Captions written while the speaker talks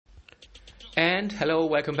And hello,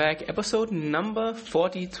 welcome back. Episode number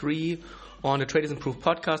 43 on the Traders Improve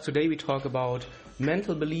podcast. Today we talk about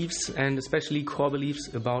mental beliefs and especially core beliefs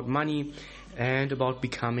about money and about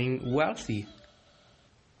becoming wealthy.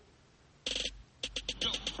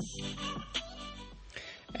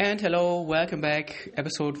 And hello, welcome back.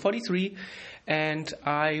 Episode 43. And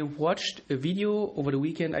I watched a video over the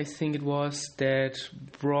weekend, I think it was, that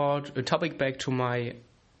brought a topic back to my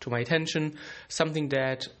attention, something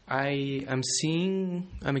that I'm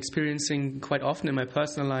experiencing quite often in my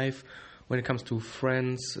personal life when it comes to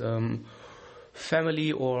friends,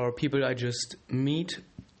 family, or people I just meet,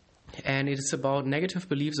 and it is about negative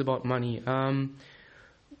beliefs about money.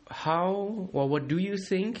 What do you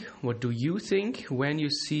think? What do you think when you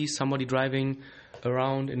see somebody driving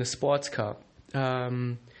around in a sports car?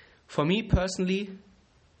 For me personally,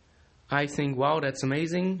 I think, wow, that's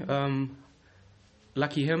amazing.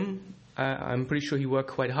 Lucky him. I'm pretty sure he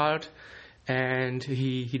worked quite hard and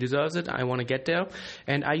he deserves it. I want to get there.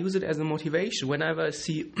 And I use it as a motivation. Whenever I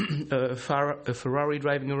see a Ferrari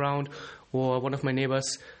driving around, or one of my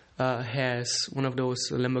neighbors has one of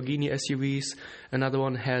those Lamborghini SUVs, another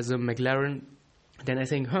one has a McLaren, then I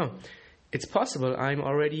think, it's possible. I'm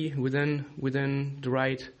already within the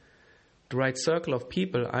right circle of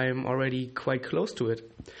people. I'm already quite close to it.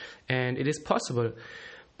 And it is possible.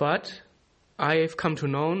 But I've come to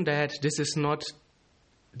know that this is not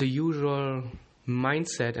the usual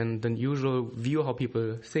mindset and the usual view how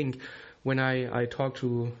people think when I talk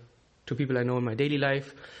to people I know in my daily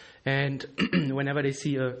life. And whenever they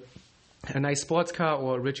see a nice sports car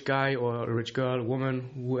or a rich guy or a rich girl,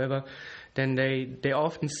 woman, whoever, then they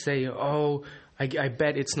often say, oh, I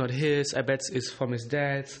bet it's not his, I bet it's from his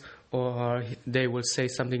dad's. Or they will say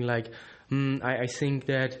something like, I think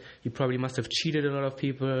that he probably must have cheated a lot of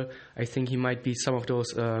people. I think he might be some of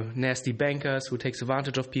those nasty bankers who takes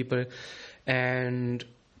advantage of people. And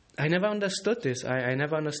I never understood this. I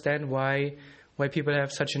never understand why people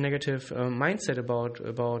have such a negative mindset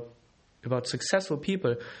about successful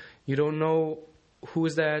people. You don't know who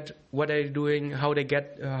is that, what are they doing, how they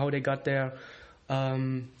got there.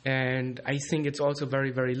 And I think it's also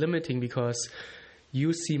very, very limiting because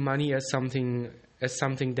you see money as something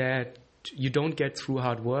that you don't get through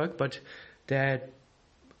hard work, but that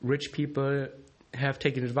rich people have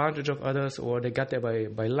taken advantage of others, or they got there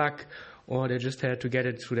by luck, or they just had to get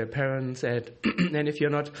it through their parents. And if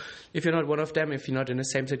you're not one of them, if you're not in the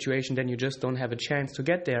same situation, then you just don't have a chance to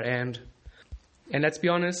get there. And let's be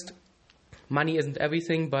honest, money isn't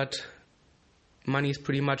everything, but money is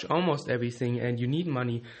pretty much almost everything, and you need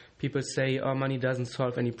money. People say, oh, money doesn't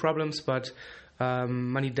solve any problems, but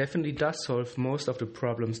money definitely does solve most of the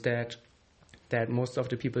problems that most of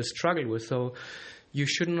the people struggle with. So you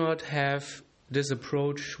should not have this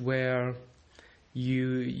approach where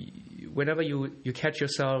whenever you catch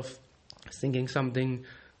yourself thinking something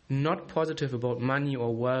not positive about money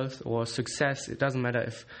or wealth or success, it doesn't matter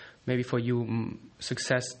if maybe for you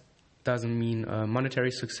success doesn't mean monetary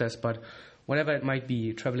success, but whatever it might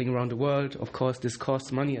be, traveling around the world, of course this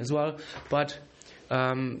costs money as well, but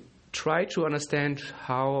try to understand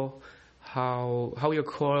how your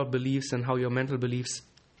core beliefs and how your mental beliefs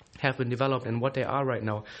have been developed and what they are right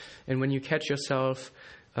now. And when you catch yourself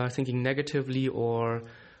thinking negatively or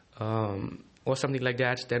something like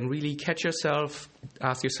that, then really catch yourself,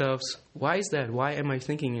 ask yourselves, why is that? Why am I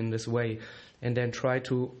thinking in this way? And then try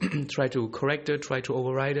to correct it, try to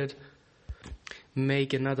override it,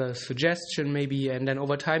 make another suggestion maybe, and then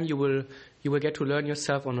over time you will get to learn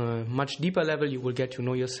yourself on a much deeper level. You will get to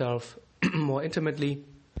know yourself more intimately.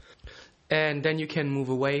 And then you can move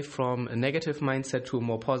away from a negative mindset to a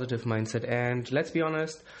more positive mindset. And let's be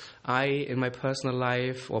honest, in my personal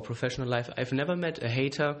life or professional life, I've never met a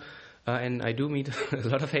hater. And I do meet a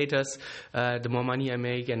lot of haters. The more money I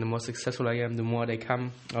make and the more successful I am, the more they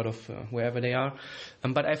come out of wherever they are.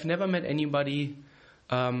 But I've never met anybody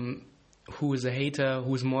who is a hater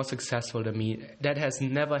who is more successful than me. That has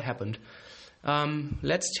never happened.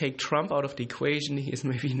 Let's take Trump out of the equation. He is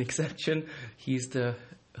maybe an exception. He's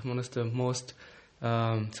one of the most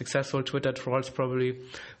successful Twitter trolls probably,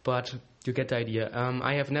 but you get the idea.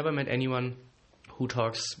 I have never met anyone who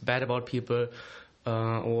talks bad about people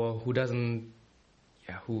or who doesn't,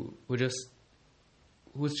 who's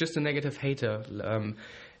just a negative hater.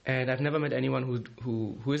 And I've never met anyone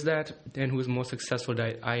who is that and who is more successful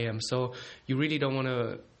than I am. So you really don't want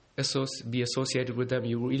to be associated with them.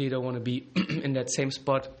 You really don't want to be in that same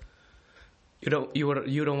spot. You don't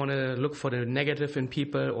want to look for the negative in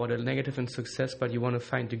people or the negative in success, but you want to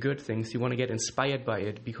find the good things. You want to get inspired by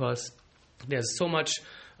it because there's so much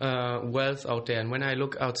wealth out there. And when I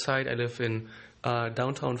look outside, I live in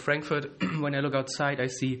downtown Frankfurt. When I look outside, I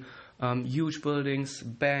see huge buildings,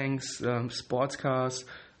 banks, sports cars,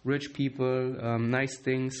 rich people, nice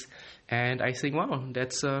things, and I think, wow,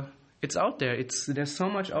 that's it's out there. There's so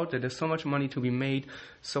much out there. There's so much money to be made,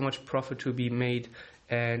 so much profit to be made,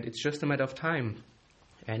 and it's just a matter of time.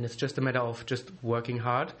 And it's just a matter of just working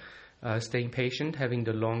hard, staying patient, having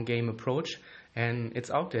the long game approach, and it's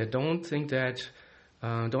out there. Don't think that,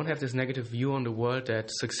 don't have this negative view on the world that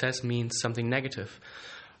success means something negative.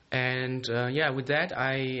 And with that,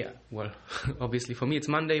 obviously for me it's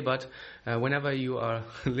Monday, but whenever you are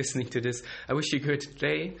listening to this, I wish you a good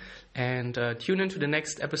day, and tune into the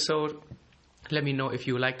next episode. Let me know if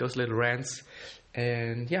you like those little rants,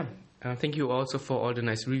 and thank you also for all the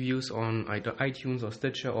nice reviews on either iTunes or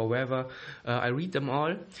Stitcher or wherever. I read them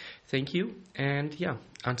all. Thank you, and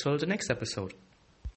until the next episode.